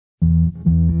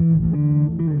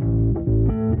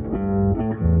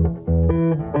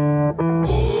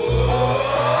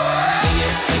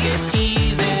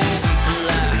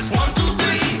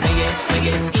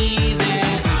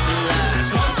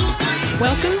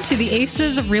to the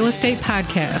Aces of Real Estate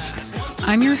podcast.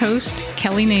 I'm your host,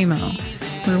 Kelly Namo,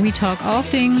 where we talk all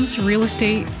things real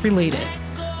estate related.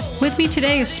 With me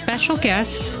today is special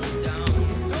guest,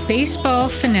 baseball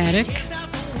fanatic,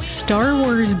 Star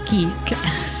Wars geek,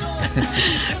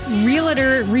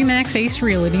 realtor Remax Ace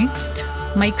Realty,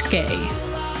 Mike Skay.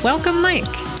 Welcome, Mike.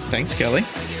 Thanks, Kelly.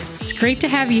 It's great to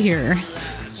have you here.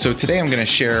 So today I'm going to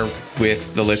share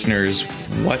with the listeners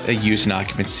what a use and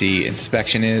occupancy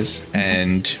inspection is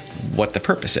and what the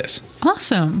purpose is.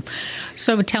 Awesome.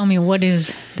 So tell me, what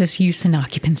is this use and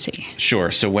occupancy? Sure.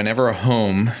 So whenever a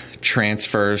home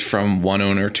transfers from one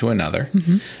owner to another,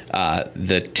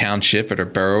 the township or the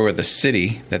borough or the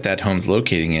city that home's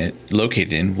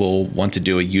located in will want to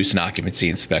do a use and occupancy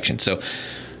inspection. So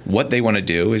what they want to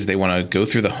do is they want to go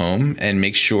through the home and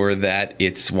make sure that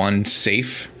it's, one,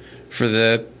 safe for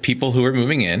the people who are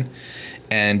moving in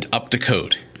and up to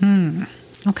code.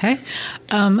 Okay.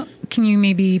 Can you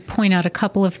maybe point out a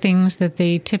couple of things that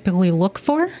they typically look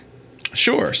for?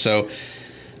 Sure. So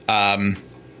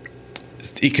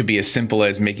it could be as simple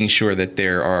as making sure that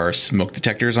there are smoke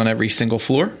detectors on every single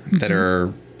floor that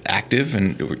are active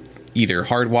and either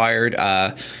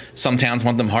hardwired. Some towns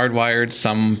want them hardwired,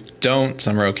 some don't,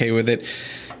 some are okay with it.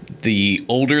 The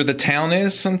older the town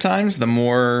is, sometimes the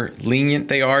more lenient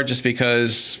they are, just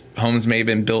because homes may have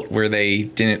been built where they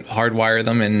didn't hardwire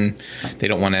them and they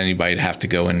don't want anybody to have to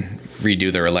go and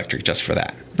redo their electric just for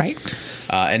that. Right.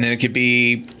 And then it could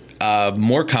be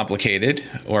more complicated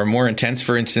or more intense.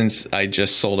 For instance, I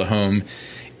just sold a home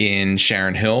in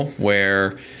Sharon Hill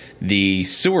where the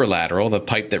sewer lateral, the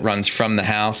pipe that runs from the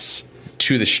house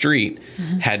to the street,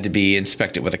 had to be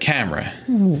inspected with a camera.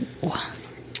 Ooh.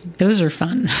 Those are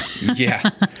fun. Yeah.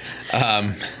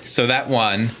 So that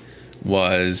one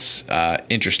was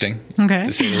interesting,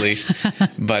 to say the least.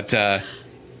 But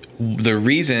the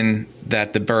reason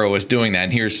that the borough was doing that,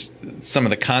 and here's some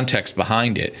of the context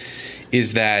behind it,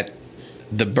 is that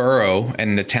the borough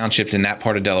and the townships in that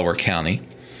part of Delaware County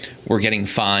were getting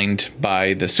fined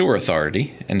by the sewer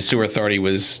authority, and the sewer authority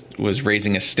was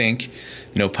raising a stink,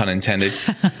 no pun intended,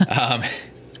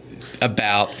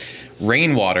 about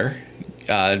rainwater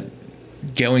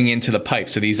going into the pipe.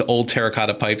 So these old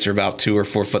terracotta pipes are about 2 or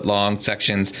 4 foot long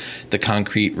sections. The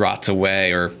concrete rots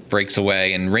away or breaks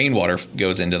away, and rainwater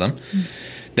goes into them.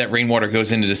 That rainwater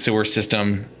goes into the sewer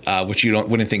system, which you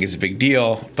wouldn't think is a big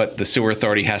deal, but the sewer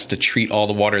authority has to treat all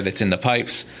the water that's in the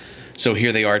pipes. So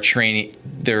here they are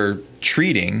they're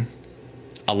treating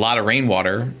a lot of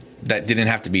rainwater that didn't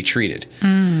have to be treated.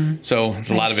 So it's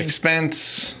a lot of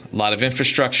expense, a lot of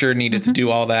infrastructure needed to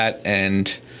do all that.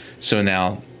 And so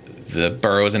now the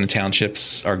boroughs and the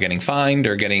townships are getting fined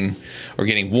or getting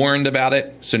warned about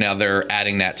it. So now they're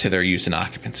adding that to their use and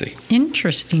occupancy.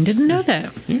 Interesting. Didn't know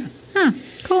that. Yeah.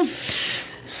 Cool.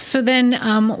 So then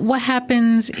what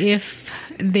happens if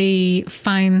they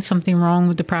find something wrong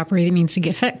with the property that needs to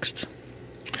get fixed?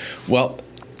 Well,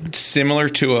 similar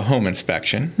to a home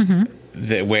inspection,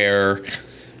 where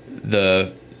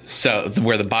the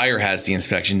buyer has the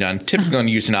inspection done, typically on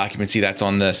use and occupancy, that's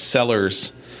on the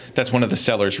seller's. That's one of the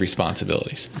seller's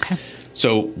responsibilities. Okay.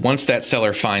 So once that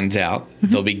seller finds out,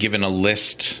 they'll be given a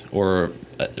list or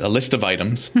a list of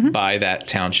items by that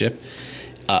township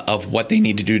of what they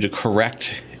need to do to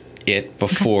correct it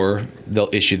before they'll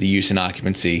issue the use and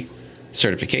occupancy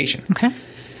certification. Okay.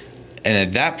 And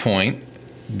at that point,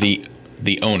 the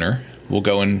owner will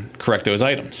go and correct those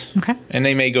items. Okay. And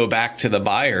they may go back to the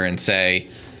buyer and say,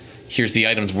 here's the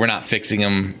items, we're not fixing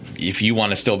them. If you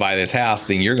want to still buy this house,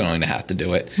 then you're going to have to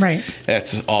do it. Right.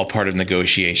 That's all part of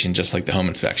negotiation, just like the home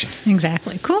inspection.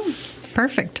 Exactly. Cool.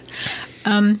 Perfect.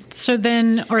 So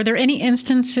then, are there any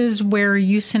instances where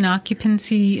use and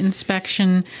occupancy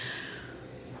inspection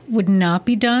would not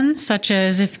be done, such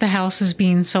as if the house is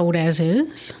being sold as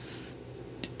is?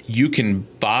 You can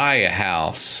buy a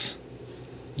house.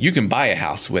 You can buy a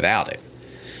house without it.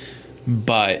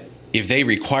 But if they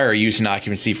require use and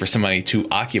occupancy for somebody to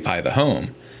occupy the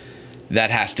home, that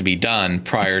has to be done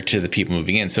prior to the people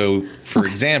moving in. So, for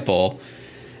example,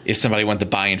 if somebody wants to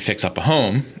buy and fix up a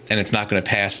home and it's not going to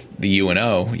pass the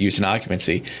UNO, use and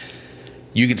occupancy,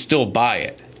 you can still buy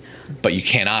it, but you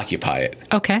can't occupy it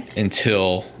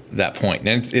until that point.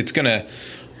 And it's going to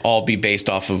all be based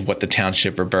off of what the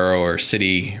township or borough or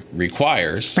city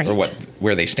requires or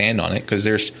where they stand on it, because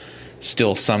there's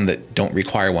still some that don't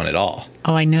require one at all.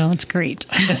 Oh, I know. It's great.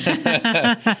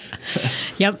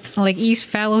 Yep. Like East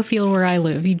Fallowfield, where I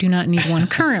live, you do not need one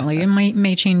currently. It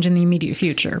may change in the immediate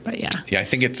future, but yeah. Yeah, I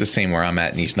think it's the same where I'm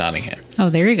at in East Nottingham. Oh,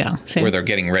 there you go. Where they're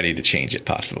getting ready to change it,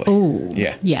 possibly. Oh,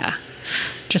 yeah. Yeah.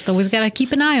 Just always got to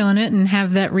keep an eye on it and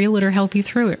have that realtor help you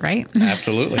through it, right?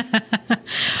 Absolutely.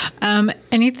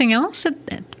 Anything else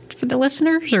for the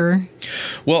listeners, or?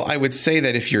 Well, I would say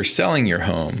that if you're selling your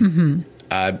home,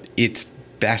 it's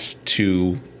best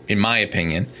to, in my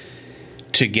opinion,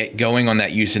 to get going on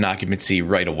that use and occupancy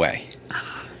right away.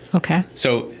 Okay.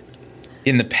 So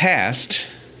in the past,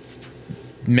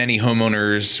 many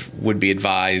homeowners would be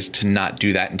advised to not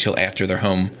do that until after their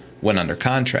home went under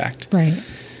contract. Right.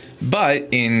 But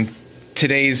in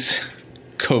today's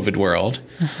COVID world,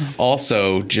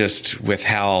 also just with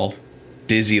how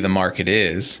busy the market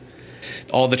is,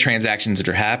 all the transactions that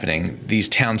are happening, these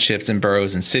townships and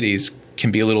boroughs and cities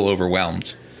can be a little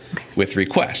overwhelmed with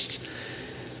requests.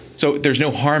 So there's no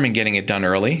harm in getting it done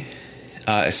early,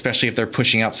 especially if they're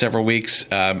pushing out several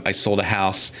weeks. I sold a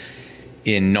house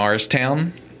in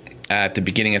Norristown at the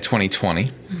beginning of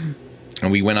 2020,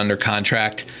 and we went under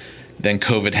contract. Then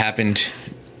COVID happened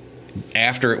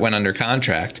after it went under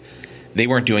contract. They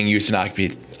weren't doing use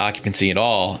and occupancy at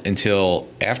all until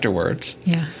afterwards.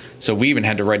 Yeah. So we even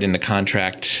had to write in the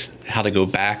contract how to go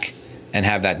back and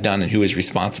have that done and who was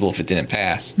responsible if it didn't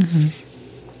pass.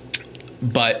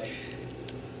 But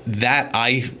that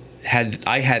I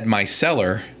had my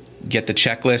seller get the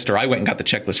checklist, or I went and got the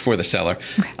checklist for the seller.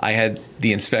 I had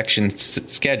the inspection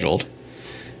scheduled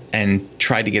and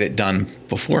tried to get it done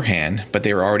beforehand, but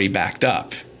they were already backed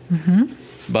up.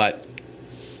 But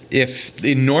if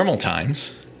in normal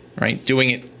times, right, doing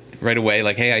it right away,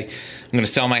 like, hey, I'm going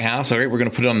to sell my house. All right, we're going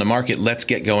to put it on the market. Let's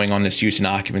get going on this use and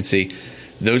occupancy.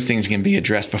 Those things can be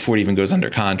addressed before it even goes under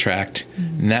contract.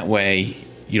 And that way,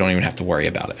 you don't even have to worry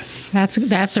about it.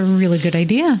 That's a really good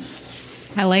idea.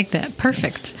 I like that.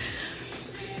 Perfect.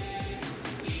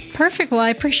 Well, I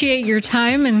appreciate your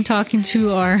time and talking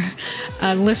to our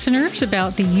listeners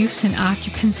about the use and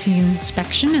occupancy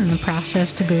inspection and the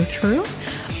process to go through.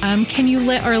 Can you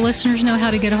let our listeners know how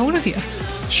to get a hold of you?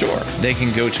 Sure. They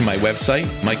can go to my website,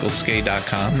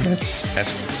 michaelskay.com. That's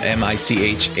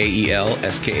MichaelSkay.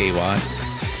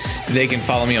 They can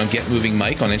follow me on Get Moving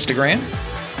Mike on Instagram.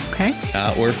 Okay.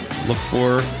 Or look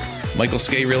for Michael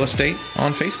Skay Real Estate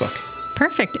on Facebook.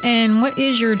 Perfect. And what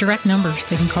is your direct numbers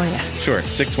they can call you at? Sure.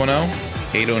 It's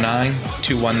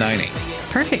 610-809-2198.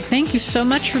 Perfect. Thank you so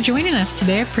much for joining us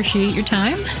today. I appreciate your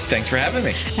time. Thanks for having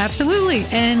me. Absolutely.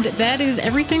 And that is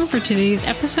everything for today's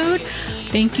episode.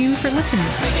 Thank you for listening.